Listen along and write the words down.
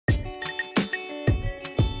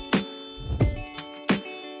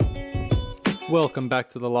Welcome back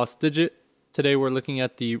to the Lost Digit. Today we're looking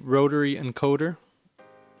at the Rotary Encoder,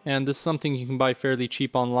 and this is something you can buy fairly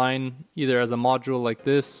cheap online, either as a module like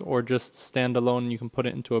this or just standalone. You can put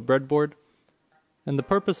it into a breadboard. And the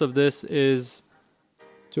purpose of this is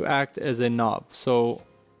to act as a knob. So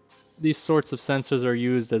these sorts of sensors are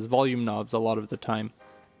used as volume knobs a lot of the time.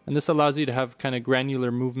 And this allows you to have kind of granular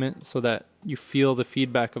movement so that you feel the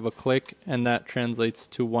feedback of a click, and that translates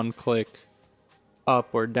to one click up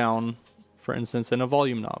or down, for instance, in a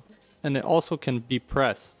volume knob. And it also can be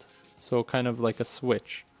pressed, so kind of like a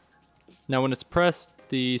switch. Now when it's pressed,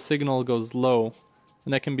 the signal goes low,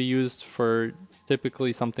 and that can be used for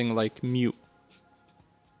typically something like mute.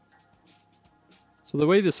 So the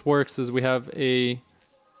way this works is we have a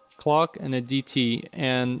clock and a DT,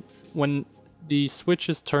 and when the switch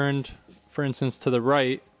is turned, for instance, to the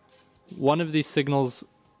right, one of these signals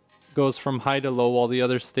goes from high to low while the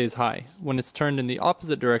other stays high. When it's turned in the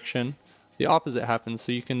opposite direction, the opposite happens,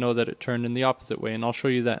 so you can know that it turned in the opposite way, and I'll show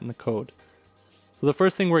you that in the code. So the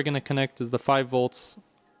first thing we're going to connect is the 5 volts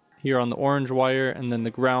here on the orange wire, and then the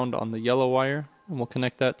ground on the yellow wire, and we'll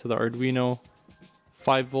connect that to the Arduino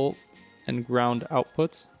 5 volt and ground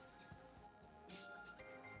outputs.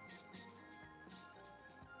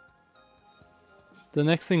 The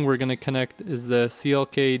next thing we're going to connect is the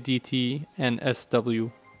CLK, DT, and SW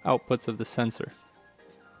outputs of the sensor.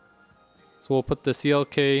 So we'll put the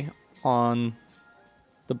CLK on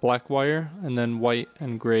the black wire, and then white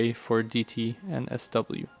and gray for DT and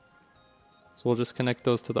SW. So we'll just connect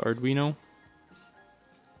those to the Arduino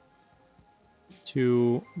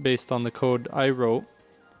to, based on the code I wrote,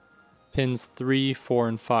 pins 3, 4,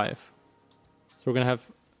 and 5. So we're going to have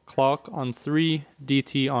clock on 3,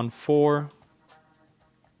 DT on 4,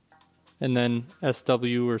 and then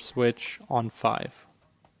SW or switch on 5.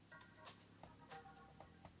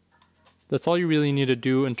 That's all you really need to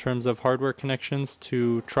do in terms of hardware connections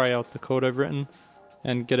to try out the code I've written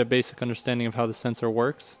and get a basic understanding of how the sensor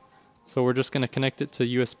works. So we're just going to connect it to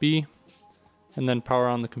USB and then power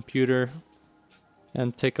on the computer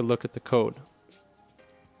and take a look at the code.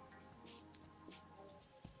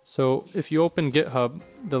 So if you open GitHub,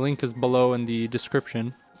 the link is below in the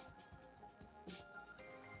description,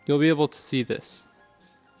 you'll be able to see this.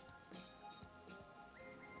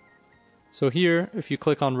 So here, if you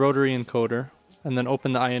click on Rotary Encoder and then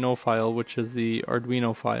open the INO file, which is the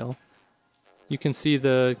Arduino file, you can see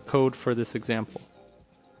the code for this example.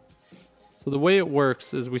 So the way it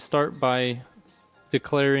works is we start by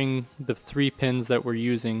declaring the 3 pins that we're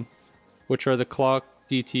using, which are the clock,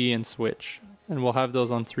 DT, and switch. And we'll have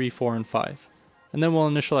those on 3, 4, and 5. And then we'll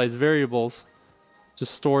initialize variables to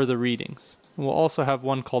store the readings. And we'll also have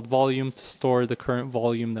one called volume to store the current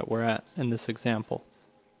volume that we're at in this example.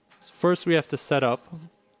 So first we have to set up.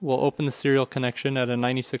 We'll open the serial connection at a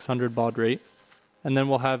 9600 baud rate, and then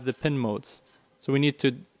we'll have the pin modes. So we need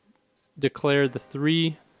to declare the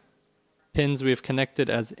 3 pins we have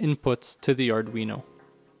connected as inputs to the Arduino.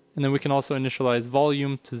 And then we can also initialize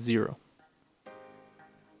volume to 0.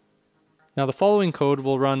 Now the following code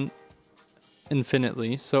will run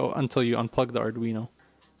infinitely, so until you unplug the Arduino.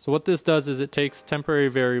 So what this does is it takes temporary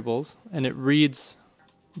variables and it reads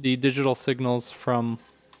the digital signals from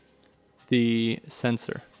the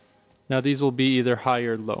sensor. Now these will be either high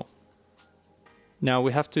or low. Now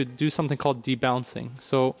we have to do something called debouncing.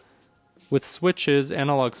 So with switches,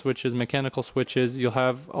 analog switches, mechanical switches, you'll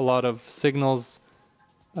have a lot of signals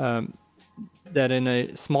that in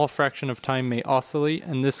a small fraction of time may oscillate,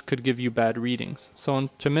 and this could give you bad readings. So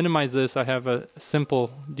to minimize this, I have a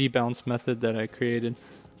simple debounce method that I created,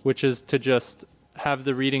 which is to just have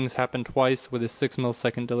the readings happen twice with a 6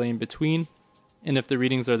 millisecond delay in between. And if the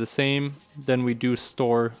readings are the same, then we do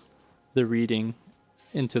store the reading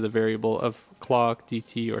into the variable of clock,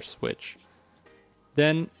 DT, or switch.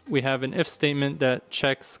 Then we have an if statement that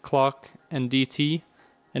checks clock and DT,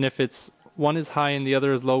 and if one is high and the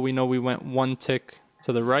other is low, we know we went 1 tick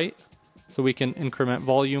to the right, so we can increment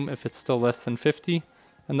volume if it's still less than 50,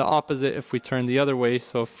 and the opposite if we turn the other way.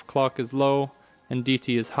 So if clock is low and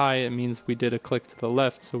DT is high, it means we did a click to the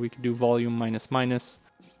left, so we could do volume minus minus,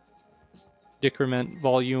 decrement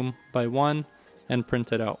volume by 1, and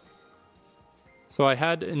print it out. So I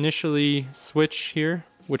had initially switch here,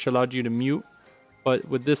 which allowed you to mute, but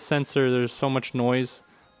with this sensor there's so much noise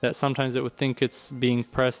that sometimes it would think it's being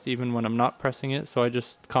pressed even when I'm not pressing it, so I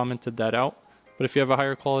just commented that out. But if you have a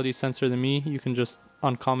higher quality sensor than me, you can just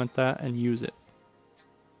uncomment that and use it.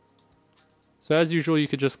 So as usual, you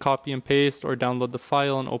could just copy and paste or download the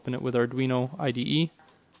file and open it with Arduino IDE,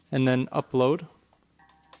 and then upload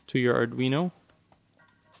to your Arduino.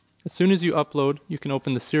 As soon as you upload, you can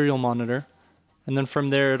open the serial monitor, and then from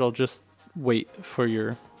there it'll just wait for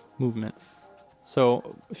your movement.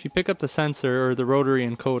 So if you pick up the sensor or the rotary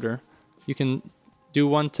encoder, you can do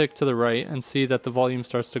one tick to the right and see that the volume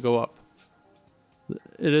starts to go up.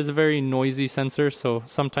 It is a very noisy sensor, so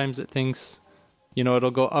sometimes it thinks, you know,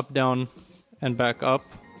 it'll go up, down, and back up,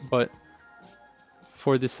 but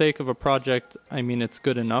for the sake of a project, I mean, it's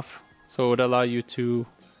good enough. So it would allow you to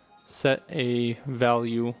set a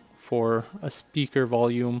value for a speaker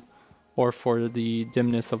volume or for the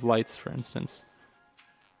dimness of lights, for instance.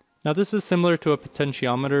 Now this is similar to a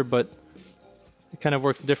potentiometer, but it kind of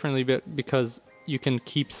works differently because you can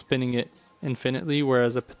keep spinning it infinitely,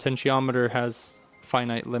 whereas a potentiometer has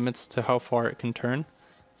finite limits to how far it can turn.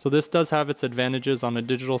 So this does have its advantages on a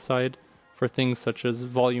digital side for things such as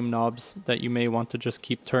volume knobs that you may want to just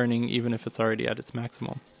keep turning even if it's already at its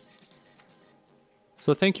maximum.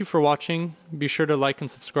 So thank you for watching. Be sure to like and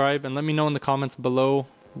subscribe, and let me know in the comments below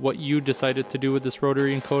what you decided to do with this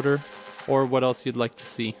rotary encoder or what else you'd like to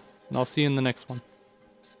see. And I'll see you in the next one.